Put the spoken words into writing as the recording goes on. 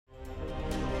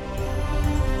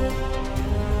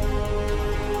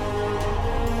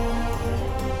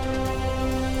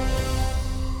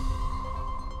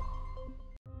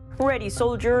Ready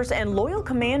soldiers and loyal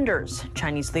commanders.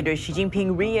 Chinese leader Xi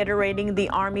Jinping reiterating the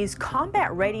army's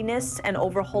combat readiness and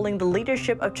overhauling the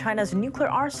leadership of China's nuclear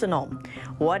arsenal.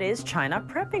 What is China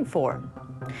prepping for?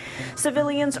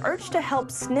 Civilians urged to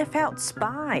help sniff out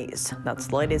spies. That's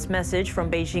the latest message from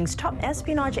Beijing's top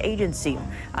espionage agency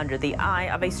under the eye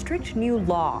of a strict new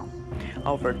law.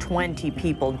 Over 20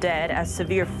 people dead as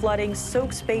severe flooding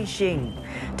soaks Beijing.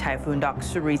 Typhoon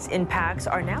Doksuri's impacts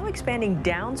are now expanding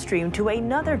downstream to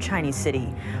another Chinese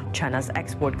city. China's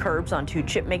export curbs on two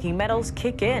chip-making metals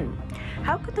kick in.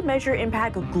 How could the measure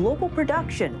impact global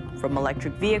production, from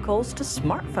electric vehicles to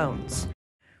smartphones?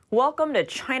 Welcome to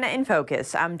China in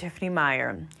Focus. I'm Tiffany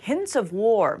Meyer. Hints of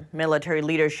war, military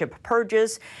leadership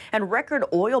purges, and record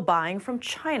oil buying from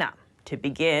China. To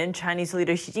begin, Chinese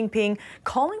leader Xi Jinping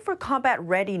calling for combat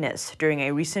readiness during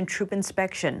a recent troop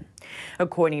inspection.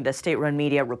 According to state-run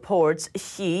media reports,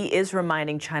 Xi is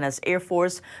reminding China's Air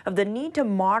Force of the need to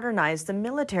modernize the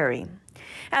military.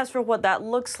 As for what that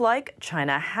looks like,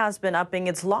 China has been upping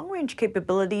its long-range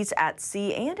capabilities at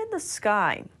sea and in the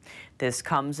sky. This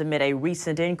comes amid a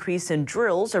recent increase in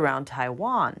drills around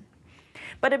Taiwan.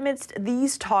 But amidst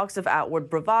these talks of outward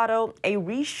bravado, a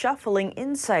reshuffling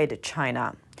inside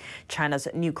China. China's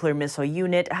nuclear missile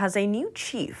unit has a new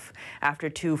chief after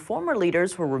two former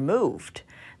leaders were removed.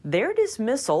 Their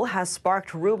dismissal has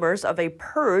sparked rumors of a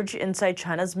purge inside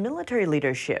China's military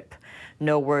leadership.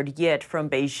 No word yet from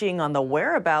Beijing on the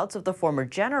whereabouts of the former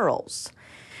generals.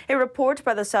 A report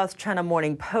by the South China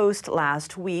Morning Post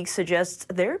last week suggests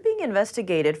they're being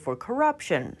investigated for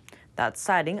corruption. That's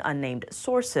citing unnamed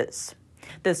sources.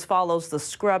 This follows the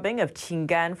scrubbing of Qin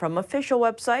Gan from official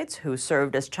websites, who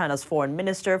served as China's foreign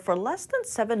minister for less than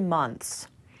 7 months.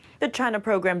 The China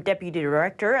Program Deputy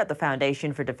Director at the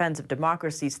Foundation for Defense of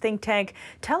Democracy's think tank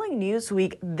telling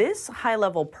Newsweek this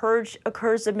high-level purge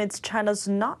occurs amidst China's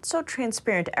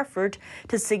not-so-transparent effort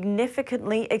to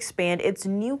significantly expand its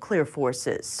nuclear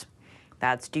forces.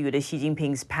 That's due to Xi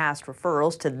Jinping's past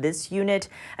referrals to this unit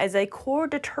as a core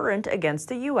deterrent against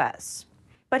the U.S.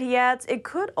 But he adds it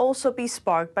could also be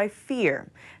sparked by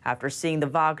fear after seeing the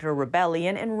Wagner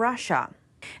rebellion in Russia.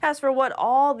 As for what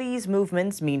all these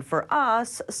movements mean for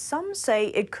us, some say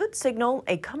it could signal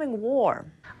a coming war.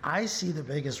 I see the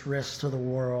biggest risk to the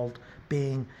world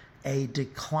being a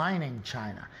declining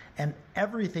China, and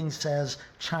everything says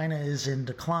China is in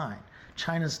decline.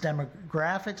 China's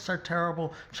demographics are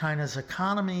terrible. China's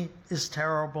economy is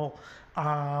terrible.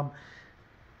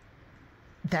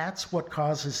 That's what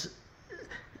causes.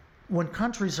 When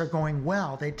countries are going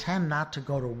well, they tend not to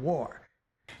go to war.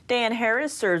 Dan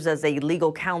Harris serves as a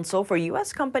legal counsel for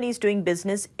U.S. companies doing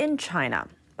business in China.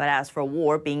 But as for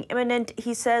war being imminent,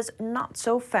 he says not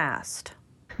so fast.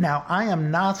 Now, I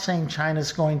am not saying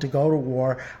China's going to go to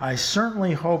war. I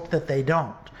certainly hope that they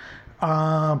don't.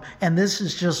 And this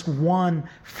is just one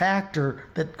factor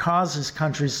that causes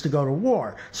countries to go to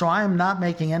war. So I am not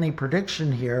making any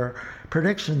predictions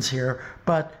here,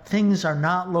 but things are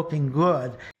not looking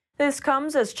good. This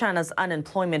comes as China's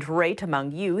unemployment rate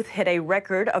among youth hit a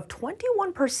record of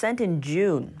 21% in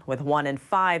June, with 1 in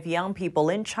 5 young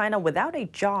people in China without a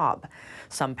job.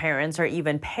 Some parents are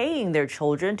even paying their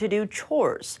children to do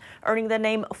chores, earning the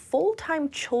name full-time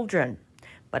children.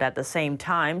 But at the same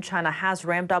time, China has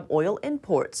ramped up oil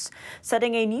imports,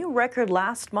 setting a new record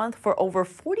last month for over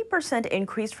 40%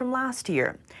 increase from last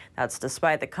year. That's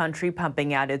despite the country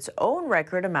pumping out its own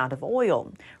record amount of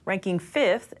oil, ranking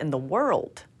 5th in the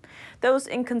world. Those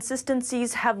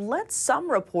inconsistencies have led some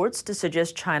reports to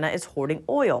suggest China is hoarding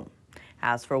oil.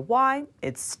 As for why,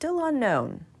 it's still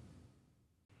unknown.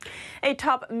 A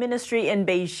top ministry in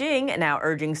Beijing now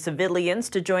urging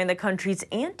civilians to join the country's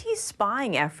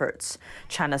anti-spying efforts.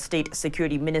 China's State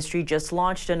Security Ministry just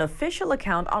launched an official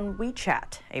account on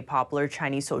WeChat, a popular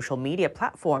Chinese social media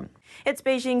platform. It's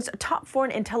Beijing's top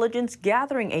foreign intelligence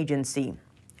gathering agency.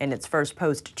 In its first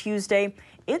post Tuesday,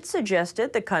 it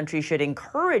suggested the country should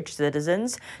encourage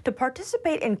citizens to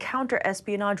participate in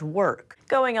counter-espionage work,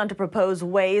 going on to propose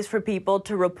ways for people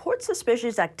to report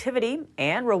suspicious activity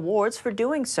and rewards for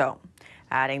doing so,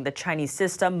 adding the Chinese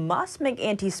system must make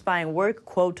anti-spying work,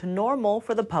 quote, normal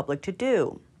for the public to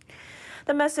do.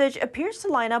 The message appears to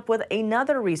line up with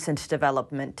another recent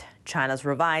development, China's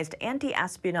revised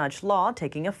anti-espionage law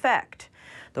taking effect.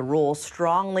 The rule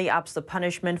strongly ups the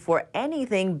punishment for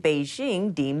anything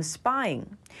Beijing deems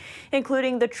spying,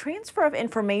 including the transfer of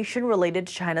information related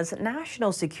to China's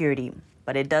national security,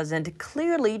 but it doesn't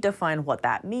clearly define what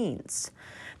that means.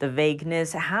 The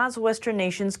vagueness has Western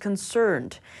nations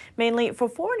concerned, mainly for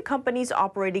foreign companies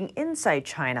operating inside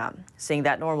China, saying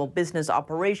that normal business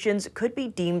operations could be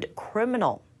deemed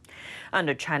criminal.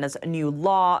 Under China's new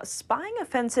law, spying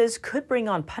offenses could bring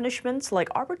on punishments like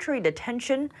arbitrary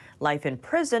detention, life in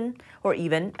prison, or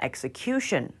even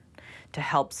execution. To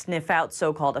help sniff out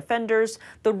so-called offenders,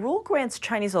 the rule grants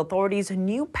Chinese authorities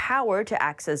new power to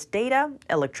access data,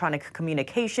 electronic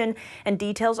communication, and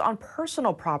details on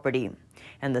personal property.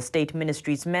 And the state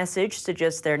ministry's message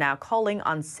suggests they're now calling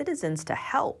on citizens to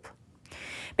help.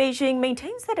 Beijing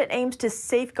maintains that it aims to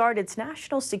safeguard its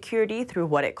national security through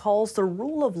what it calls the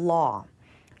rule of law.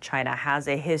 China has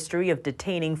a history of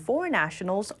detaining foreign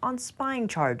nationals on spying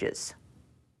charges.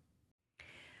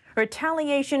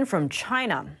 Retaliation from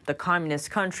China. The communist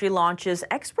country launches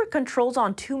export controls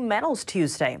on 2 metals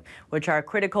Tuesday, which are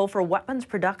critical for weapons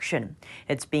production.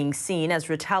 It's being seen as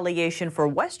retaliation for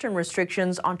Western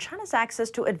restrictions on China's access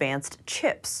to advanced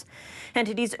chips.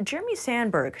 NTD's Jeremy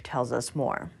Sandberg tells us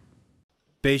more.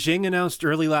 Beijing announced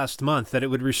early last month that it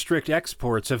would restrict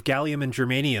exports of gallium and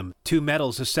germanium, 2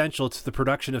 metals essential to the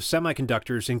production of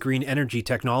semiconductors and green energy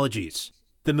technologies.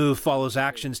 The move follows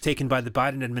actions taken by the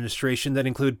Biden administration that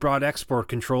include broad export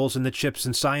controls in the Chips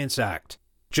and Science Act.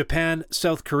 Japan,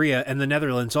 South Korea, and the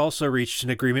Netherlands also reached an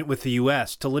agreement with the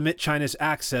U.S. to limit China's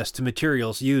access to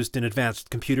materials used in advanced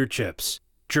computer chips.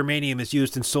 Germanium is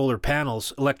used in solar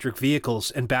panels, electric vehicles,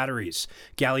 and batteries.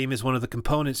 Gallium is one of the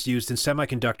components used in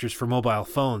semiconductors for mobile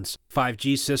phones,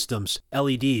 5G systems,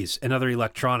 LEDs, and other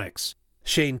electronics.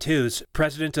 Shane Tews,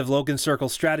 president of Logan Circle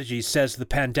Strategies, says the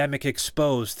pandemic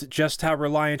exposed just how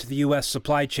reliant the U.S.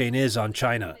 supply chain is on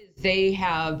China. They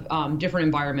have different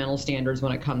environmental standards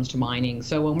when it comes to mining.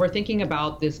 So when we're thinking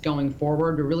about this going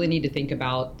forward, we really need to think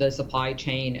about the supply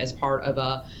chain as part of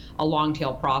a long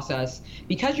tail process.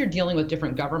 Because you're dealing with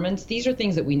different governments, these are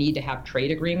things that we need to have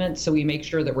trade agreements, so we make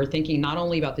sure that we're thinking not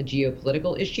only about the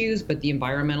geopolitical issues, but the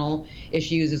environmental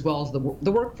issues as well as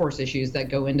the workforce issues that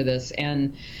go into this.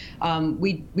 And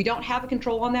we don't have a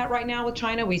control on that right now with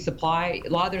China. We supply, a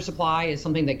lot of their supply is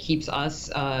something that keeps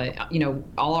us,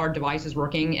 all our devices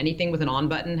working. Anything with an on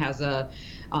button has a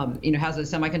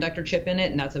semiconductor chip in it,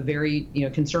 and that's a very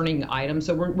concerning item.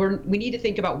 So we need to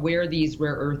think about where these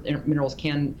rare earth minerals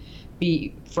can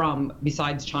be from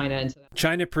besides China. And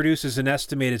China produces an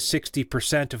estimated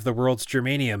 60% of the world's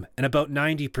germanium and about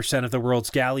 90% of the world's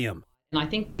gallium. And I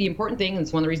think the important thing, and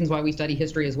it's one of the reasons why we study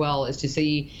history as well, is to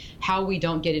see how we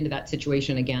don't get into that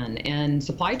situation again. And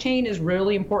supply chain is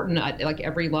really important at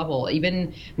every level,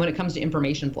 even when it comes to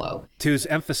information flow. Tews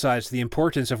emphasized the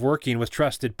importance of working with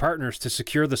trusted partners to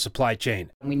secure the supply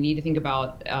chain. We need to think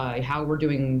about how we're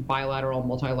doing bilateral,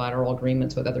 multilateral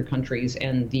agreements with other countries,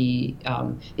 and the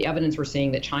evidence we're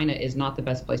seeing that China is not the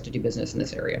best place to do business in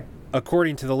this area.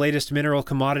 According to the latest Mineral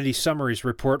Commodity Summaries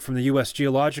report from the U.S.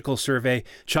 Geological Survey,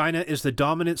 China is the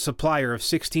dominant supplier of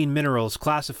 16 minerals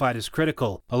classified as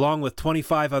critical, along with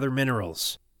 25 other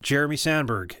minerals. Jeremy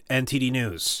Sandberg, NTD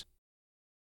News.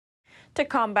 To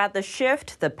combat the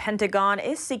shift, the Pentagon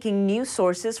is seeking new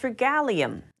sources for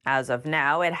gallium. As of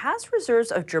now, it has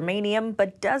reserves of germanium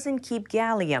but doesn't keep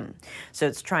gallium. So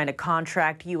it's trying to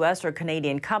contract U.S. or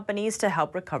Canadian companies to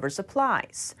help recover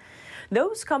supplies.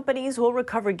 Those companies will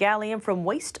recover gallium from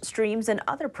waste streams and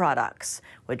other products,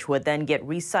 which would then get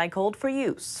recycled for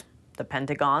use. The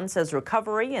Pentagon says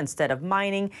recovery instead of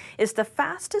mining is the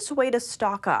fastest way to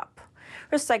stock up.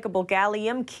 Recyclable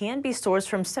gallium can be sourced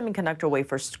from semiconductor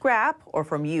wafer scrap or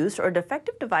from used or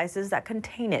defective devices that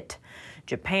contain it.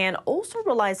 Japan also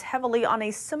relies heavily on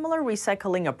a similar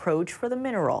recycling approach for the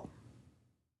mineral.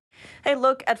 A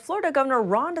look at Florida Governor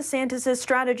Ron DeSantis'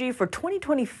 strategy for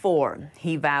 2024.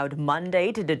 He vowed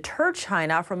Monday to deter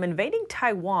China from invading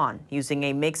Taiwan using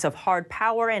a mix of hard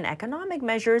power and economic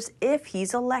measures if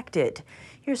he's elected.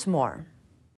 Here's more.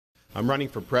 I'm running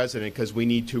for president because we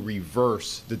need to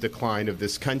reverse the decline of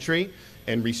this country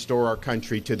and restore our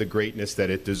country to the greatness that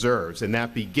it deserves. And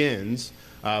that begins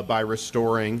by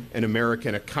restoring an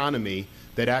American economy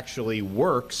that actually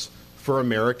works for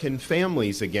American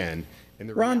families again.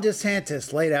 Ron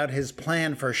DeSantis laid out his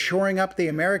plan for shoring up the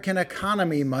American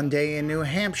economy Monday in New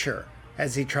Hampshire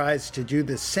as he tries to do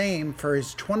the same for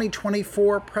his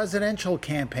 2024 presidential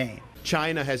campaign.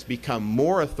 China has become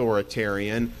more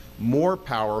authoritarian, more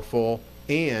powerful,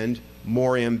 and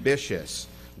more ambitious.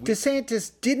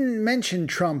 DeSantis didn't mention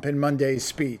Trump in Monday's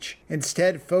speech,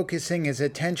 instead focusing his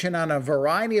attention on a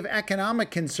variety of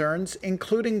economic concerns,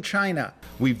 including China.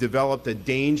 We've developed a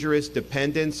dangerous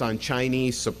dependence on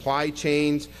Chinese supply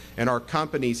chains, and our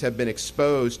companies have been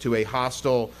exposed to a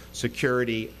hostile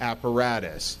security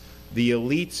apparatus. The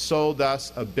elites sold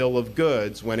us a bill of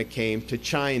goods when it came to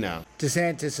China.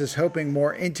 DeSantis is hoping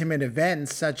more intimate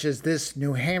events, such as this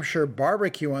New Hampshire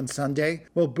barbecue on Sunday,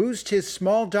 will boost his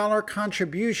small dollar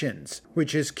contributions,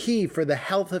 which is key for the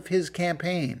health of his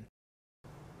campaign.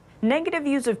 Negative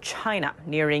views of China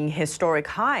nearing historic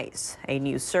highs. A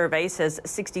new survey says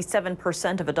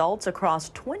 67% of adults across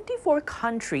 24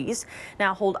 countries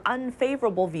now hold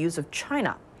unfavorable views of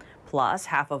China. Plus,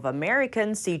 half of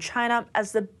Americans see China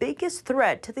as the biggest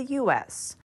threat to the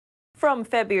U.S. From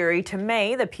February to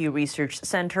May, the Pew Research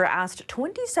Center asked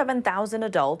 27,000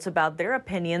 adults about their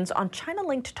opinions on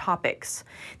China-linked topics.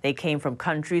 They came from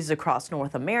countries across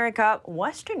North America,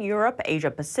 Western Europe,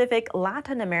 Asia-Pacific,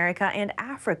 Latin America, and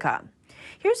Africa.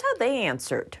 Here's how they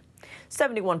answered.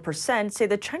 71% say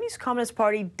the Chinese Communist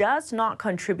Party does not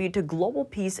contribute to global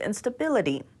peace and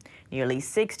stability. Nearly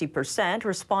 60%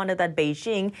 responded that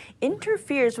Beijing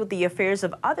interferes with the affairs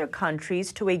of other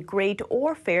countries to a great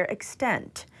or fair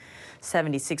extent.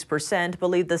 76%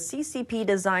 believe the CCP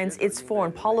designs its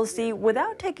foreign policy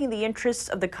without taking the interests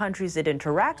of the countries it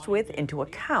interacts with into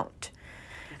account.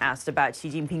 Asked about Xi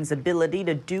Jinping's ability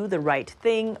to do the right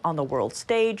thing on the world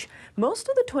stage, most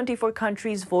of the 24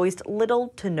 countries voiced little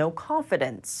to no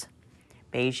confidence.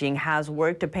 Beijing has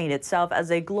worked to paint itself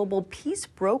as a global peace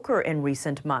broker in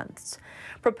recent months,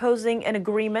 proposing an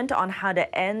agreement on how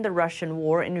to end the Russian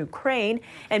war in Ukraine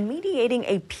and mediating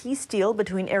a peace deal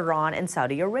between Iran and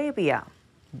Saudi Arabia.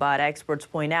 But experts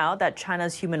point out that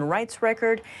China's human rights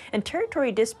record and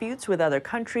territory disputes with other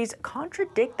countries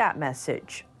contradict that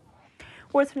message.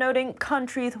 Worth noting,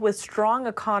 countries with strong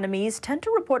economies tend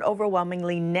to report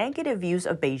overwhelmingly negative views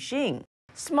of Beijing.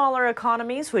 Smaller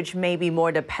economies, which may be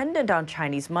more dependent on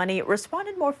Chinese money,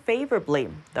 responded more favorably,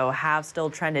 though have still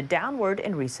trended downward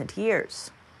in recent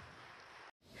years.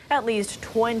 At least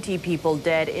 20 people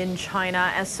dead in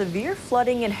China as severe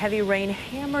flooding and heavy rain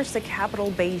hammers the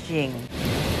capital, Beijing.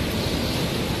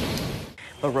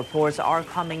 But reports are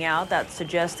coming out that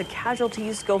suggest the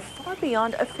casualties go far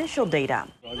beyond official data.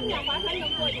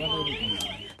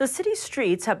 The city's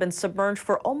streets have been submerged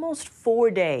for almost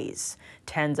 4 days.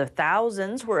 Tens of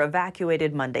thousands were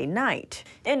evacuated Monday night.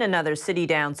 In another city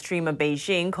downstream of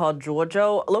Beijing called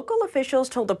Zhuozhou, local officials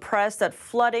told the press that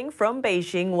flooding from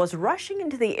Beijing was rushing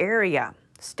into the area,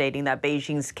 stating that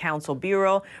Beijing's Council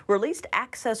Bureau released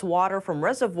excess water from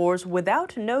reservoirs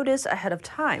without notice ahead of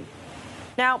time.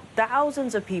 Now,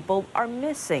 thousands of people are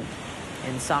missing.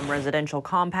 In some residential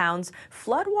compounds,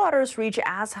 floodwaters reach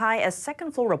as high as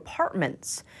second-floor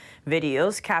apartments.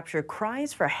 Videos capture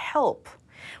cries for help.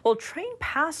 Well, train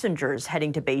passengers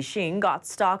heading to Beijing got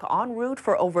stuck en route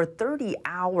for over 30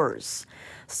 hours.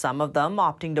 Some of them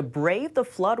opting to brave the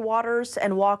floodwaters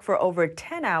and walk for over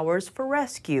 10 hours for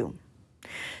rescue.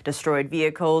 Destroyed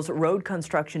vehicles, road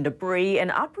construction debris,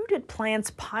 and uprooted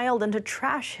plants piled into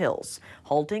trash hills,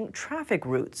 halting traffic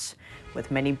routes, with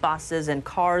many buses and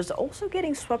cars also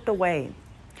getting swept away.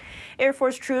 Air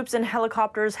Force troops and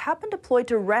helicopters have been deployed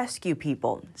to rescue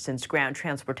people, since ground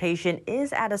transportation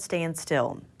is at a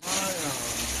standstill.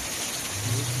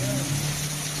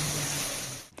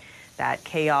 That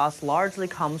chaos largely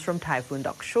comes from Typhoon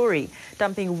Dokshuri,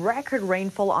 dumping record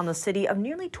rainfall on the city of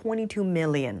nearly 22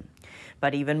 million.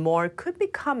 But even more could be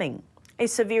coming. A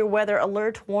severe weather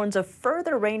alert warns of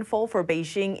further rainfall for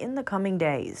Beijing in the coming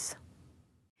days.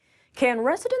 Can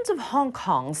residents of Hong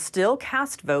Kong still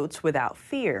cast votes without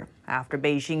fear after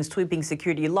Beijing's sweeping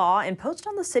security law imposed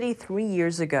on the city 3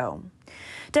 years ago?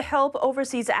 To help,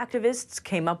 overseas activists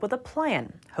came up with a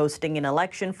plan, hosting an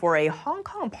election for a Hong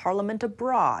Kong parliament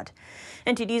abroad.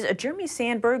 NTD's Jeremy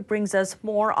Sandberg brings us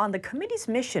more on the committee's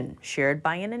mission, shared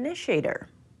by an initiator.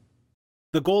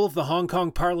 The goal of the Hong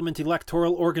Kong Parliament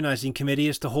Electoral Organizing Committee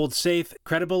is to hold safe,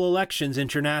 credible elections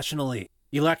internationally.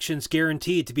 Elections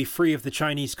guaranteed to be free of the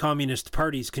Chinese Communist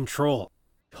Party's control.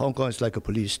 Hong Kong is like a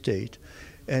police state,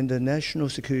 and the national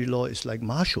security law is like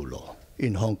martial law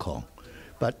in Hong Kong.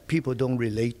 But people don't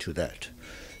relate to that.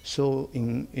 So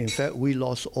in fact, we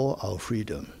lost all our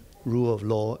freedom, rule of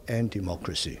law and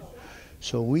democracy.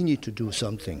 So we need to do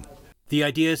something. The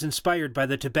idea is inspired by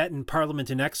the Tibetan Parliament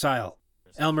in exile.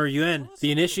 Elmer Yuen,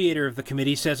 the initiator of the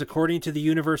committee, says according to the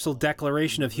Universal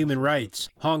Declaration of Human Rights,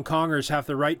 Hong Kongers have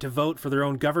the right to vote for their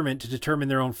own government to determine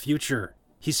their own future.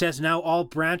 He says now all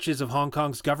branches of Hong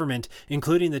Kong's government,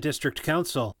 including the district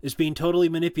council, is being totally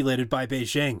manipulated by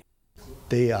Beijing.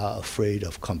 They are afraid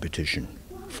of competition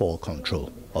for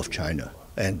control of China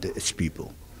and its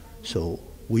people. So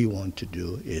we want to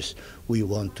do is we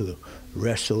want to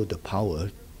wrestle the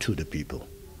power to the people,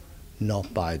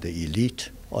 not by the elite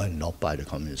or not by the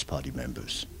Communist Party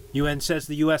members. UN says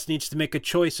the U.S. needs to make a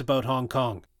choice about Hong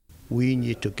Kong. we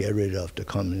need to get rid of the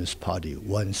Communist Party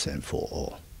once and for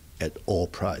all, at all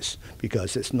price,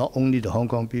 because it's not only the Hong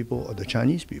Kong people or the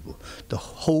Chinese people. The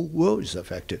whole world is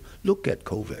affected. Look at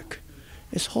COVID.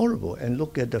 It's horrible. And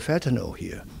look at the fentanyl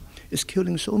here. It's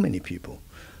killing so many people.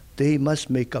 They must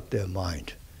make up their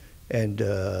mind and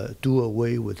do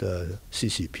away with the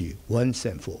CCP once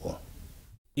and for all.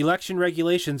 Election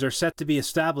regulations are set to be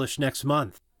established next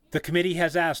month. The committee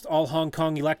has asked all Hong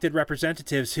Kong elected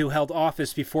representatives who held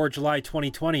office before July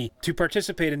 2020 to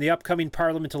participate in the upcoming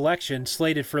parliament election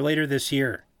slated for later this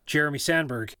year. Jeremy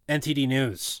Sandberg, NTD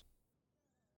News.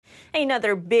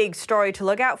 Another big story to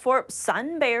look out for: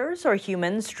 sun bears or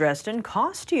humans dressed in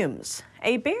costumes.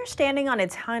 A bear standing on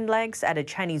its hind legs at a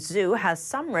Chinese zoo has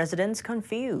some residents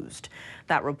confused.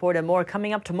 That report and more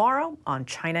coming up tomorrow on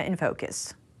China in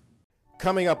Focus.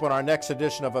 Coming up on our next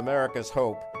edition of America's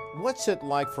Hope, what's it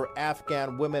like for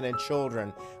Afghan women and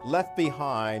children left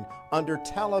behind under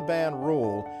Taliban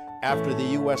rule after the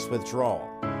U.S. withdrawal?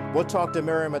 We'll talk to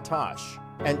Miriam Atash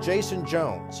and Jason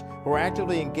Jones, who are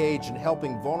actively engaged in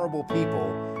helping vulnerable people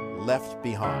left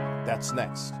behind. That's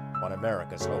next on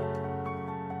America's Hope.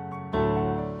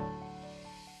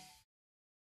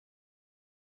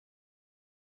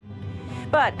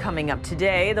 But coming up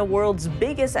today, the world's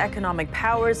biggest economic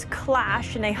powers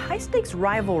clash in a high-stakes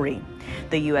rivalry.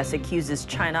 The U.S. accuses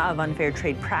China of unfair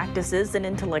trade practices and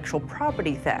intellectual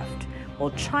property theft,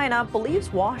 while China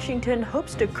believes Washington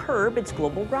hopes to curb its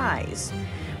global rise.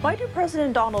 Why do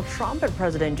President Donald Trump and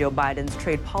President Joe Biden's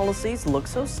trade policies look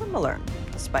so similar,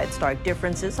 despite stark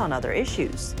differences on other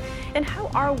issues? And how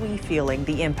are we feeling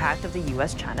the impact of the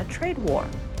U.S.-China trade war?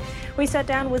 We sat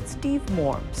down with Steve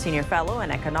Moore, Senior Fellow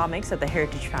in Economics at the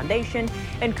Heritage Foundation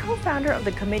and co-founder of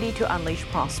the Committee to Unleash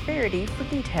Prosperity, for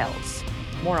details.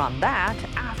 More on that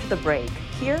after the break,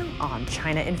 here on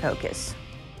China in Focus.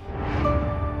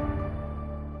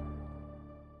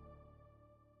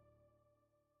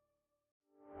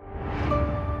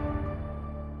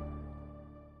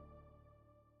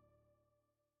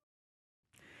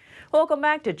 Welcome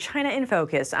back to China in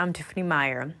Focus. I'm Tiffany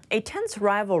Meyer. A tense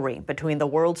rivalry between the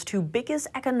world's two biggest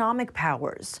economic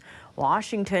powers.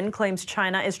 Washington claims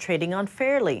China is trading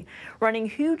unfairly, running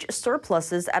huge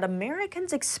surpluses at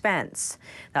Americans' expense.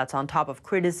 That's on top of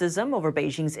criticism over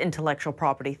Beijing's intellectual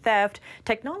property theft,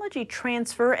 technology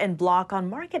transfer, and block on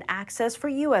market access for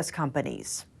U.S.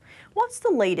 companies. What's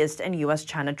the latest in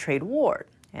U.S.-China trade war?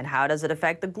 And how does it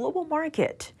affect the global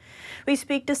market? We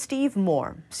speak to Steve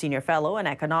Moore, Senior Fellow in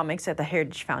Economics at the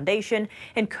Heritage Foundation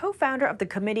and co-founder of the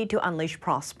Committee to Unleash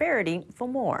Prosperity, for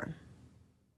more.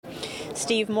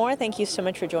 Steve Moore, thank you so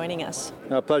much for joining us.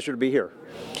 A pleasure to be here.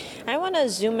 I want to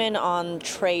zoom in on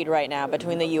trade right now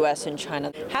between the U.S. and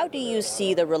China. How do you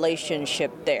see the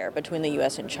relationship there between the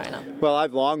U.S. and China? Well,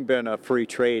 I've long been a free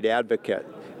trade advocate,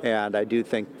 and I do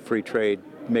think free trade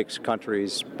makes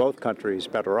both countries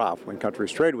better off when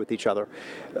countries trade with each other.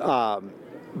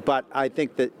 But I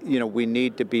think that, we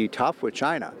need to be tough with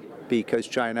China, because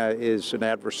China is an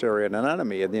adversary and an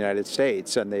enemy of the United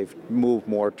States, and they've moved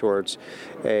more towards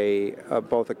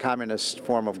both a communist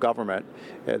form of government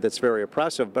that's very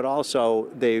oppressive, but also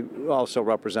they also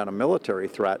represent a military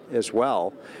threat as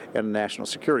well, and a national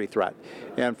security threat.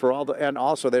 And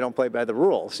also they don't play by the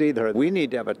rules either. We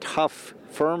need to have a tough,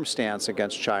 firm stance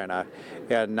against China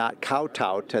and not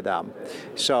kowtow to them.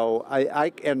 So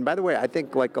and by the way, I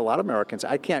think, like a lot of Americans,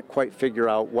 I can't quite figure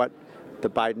out what the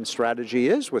Biden strategy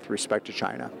is with respect to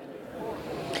China.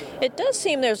 It does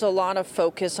seem there's a lot of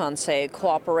focus on, say,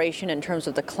 cooperation in terms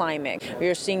of the climate.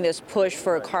 We're seeing this push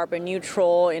for carbon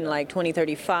neutral in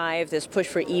 2035, this push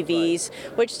for EVs,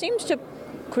 which seems to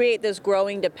create this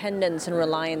growing dependence and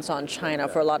reliance on China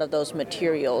for a lot of those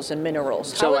materials and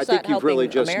minerals. So I think you've really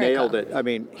just America? nailed it. I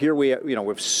mean, here we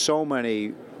have so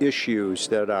many issues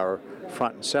that are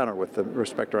front and center with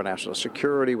respect to our national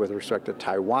security, with respect to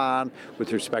Taiwan,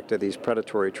 with respect to these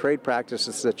predatory trade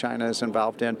practices that China is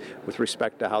involved in, with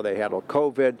respect to how they handle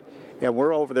COVID. And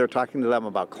we're over there talking to them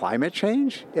about climate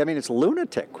change? I mean, it's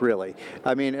lunatic, really.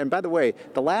 I mean, and by the way,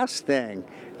 the last thing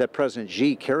that President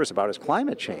Xi cares about is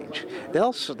climate change.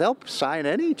 They'll sign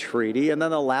any treaty and then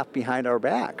they'll laugh behind our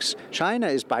backs. China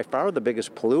is by far the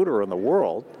biggest polluter in the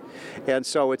world. And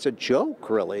so it's a joke,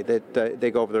 really, that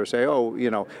they go over there and say,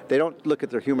 they don't look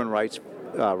at their human rights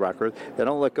record. They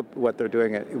don't look at what they're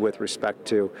doing with respect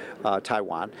to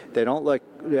Taiwan. They don't look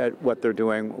at what they're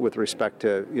doing with respect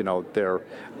to, their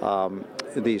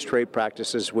these trade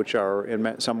practices, which are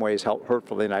in some ways hurtful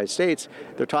to the United States.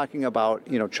 They're talking about,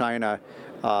 China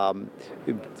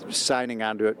signing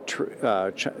onto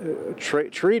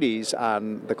treaties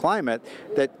on the climate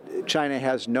that China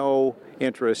has no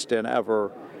interest in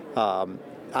ever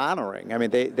honoring. I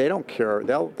mean, they don't care.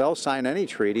 They'll sign any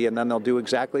treaty and then they'll do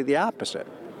exactly the opposite.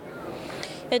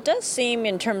 It does seem,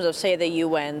 in terms of, say, the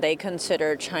UN, they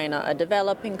consider China a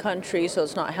developing country, so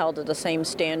it's not held to the same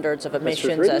standards of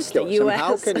emissions as the US. I mean,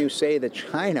 how can you say that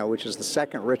China, which is the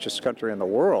second richest country in the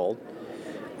world,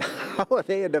 how are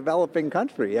they a developing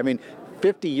country? I mean,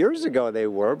 50 years ago they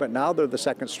were, but now they're the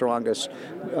second strongest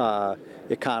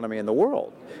economy in the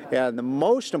world. And the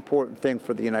most important thing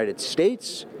for the United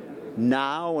States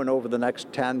now and over the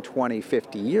next 10, 20,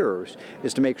 50 years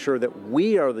is to make sure that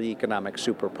we are the economic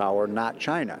superpower, not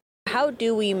China. How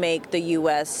do we make the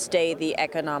U.S. stay the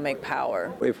economic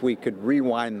power? If we could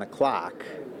rewind the clock,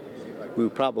 we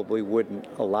probably wouldn't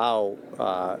allow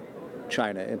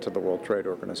China into the World Trade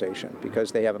Organization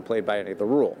because they haven't played by any of the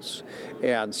rules.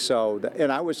 And so,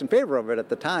 and I was in favor of it at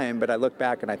the time, but I look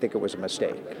back and I think it was a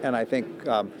mistake. And I think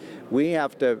we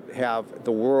have to have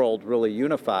the world really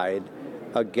unified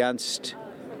against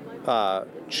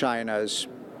China's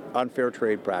unfair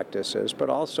trade practices, but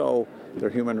also their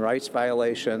human rights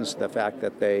violations, the fact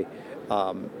that they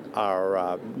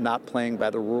are not playing by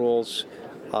the rules,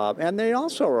 and they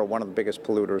also are one of the biggest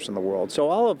polluters in the world. So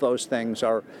all of those things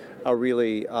are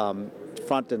really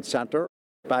front and center.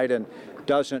 Biden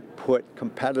doesn't put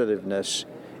competitiveness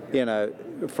in a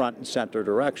front and center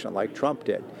direction like Trump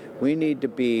did. We need to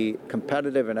be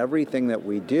competitive in everything that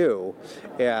we do,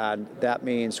 and that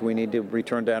means we need to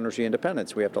return to energy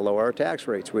independence. We have to lower our tax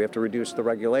rates. We have to reduce the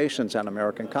regulations on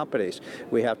American companies.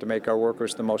 We have to make our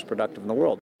workers the most productive in the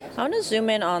world. I want to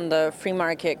zoom in on the free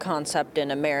market concept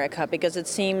in America because it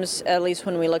seems, at least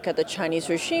when we look at the Chinese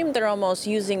regime, they're almost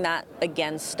using that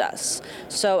against us.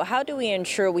 So how do we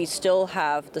ensure we still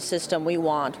have the system we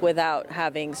want without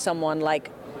having someone like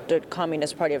the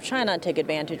Communist Party of China take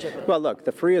advantage of it? Well, look,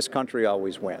 the freest country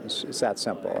always wins. It's that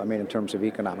simple. I mean, in terms of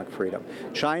economic freedom.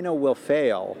 China will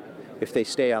fail if they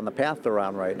stay on the path they're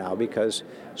on right now because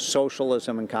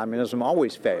socialism and communism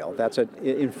always fail. That's an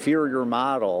inferior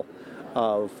model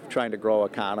of trying to grow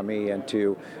economy and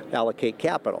to allocate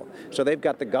capital. So they've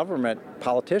got the government,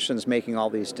 politicians making all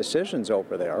these decisions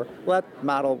over there. Well, that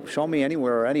model, show me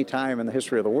anywhere or any time in the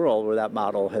history of the world where that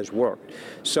model has worked.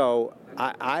 So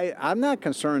I'm not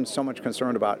so much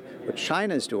concerned about what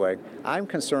China's doing. I'm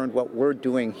concerned what we're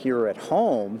doing here at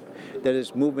home that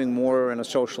is moving more in a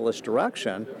socialist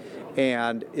direction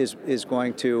and is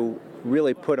going to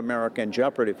really put America in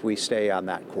jeopardy if we stay on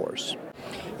that course.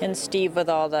 And Steve, with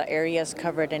all the areas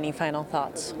covered, any final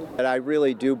thoughts? And I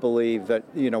really do believe that,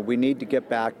 we need to get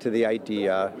back to the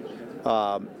idea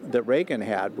that Reagan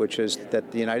had, which is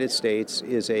that the United States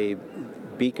is a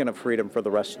beacon of freedom for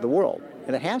the rest of the world.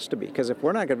 And it has to be, because if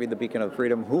we're not going to be the beacon of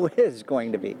freedom, who is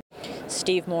going to be?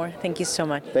 Steve Moore, thank you so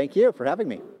much. Thank you for having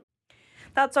me.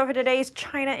 That's all for today's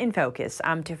China in Focus.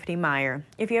 I'm Tiffany Meyer.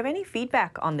 If you have any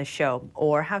feedback on the show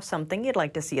or have something you'd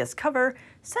like to see us cover,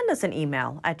 send us an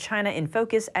email at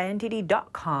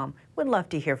chinainfocus@ndd.com. We'd love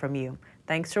to hear from you.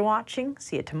 Thanks for watching.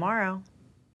 See you tomorrow.